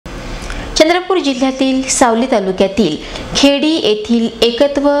चंद्रपूर जिल्ह्यातील सावली तालुक्यातील खेडी येथील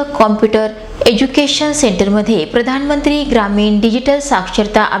एकत्व कॉम्प्युटर एज्युकेशन सेंटरमध्ये प्रधानमंत्री ग्रामीण डिजिटल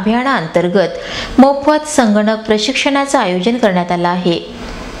साक्षरता अभियानाअंतर्गत मोफत संगणक प्रशिक्षणाचे आयोजन करण्यात आले आहे।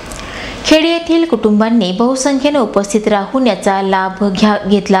 खेडी येथील कुटुंबांनी बहुसंख्येने उपस्थित राहून याचा लाभ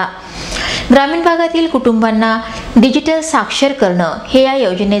घेतला। ग्रामीण भागातील कुटुंबांना डिजिटल साक्षर करणं हे या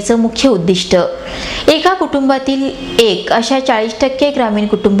योजनेचं मुख्य उद्दिष्ट। एका कुटुंबातील एक अशा 40% ग्रामीण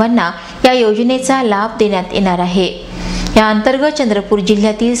कुटुंबांना या योजनेचा लाभ देण्यात येणार आहे। या अंतर्गत चंद्रपूर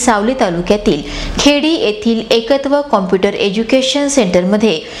जिल्ह्यातील सावली तालुक्यातील खेडी येथील एकत्व कॉम्प्युटर एज्युकेशन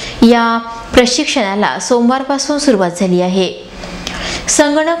सेंटरमध्ये या प्रशिक्षणाला सोमवारपासून सुरुवात झाली आहे।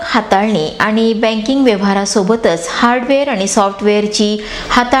 संगणक हाताळणी आणि बँकिंग व्यवहारासोबतच हार्डवेअर आणि सॉफ्टवेअरची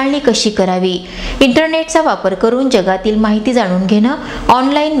हाताळणी कशी करावी, इंटरनेटचा वापर करून जगातील माहिती जाणून घेणं,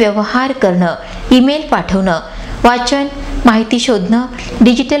 ऑनलाईन व्यवहार करणं, ईमेल पाठवणं, वाचन, माहिती शोधणं,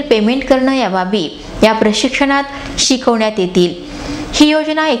 डिजिटल पेमेंट करणं या बाबी या प्रशिक्षणात शिकवण्यात येतील। ही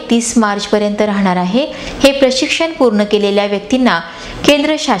योजना 31 मार्च पर्यंत राहणार आहे। हे प्रशिक्षण पूर्ण केलेल्या व्यक्तींना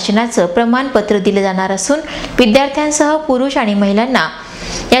केंद्र शासनाचं प्रमाणपत्र दिले जाणार असून विद्यार्थ्यांसह पुरुष आणि महिलांना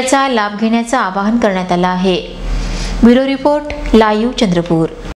याचा लाभ घेण्याचं आवाहन करण्यात आलं आहे। Bureau report, live Chandrapur.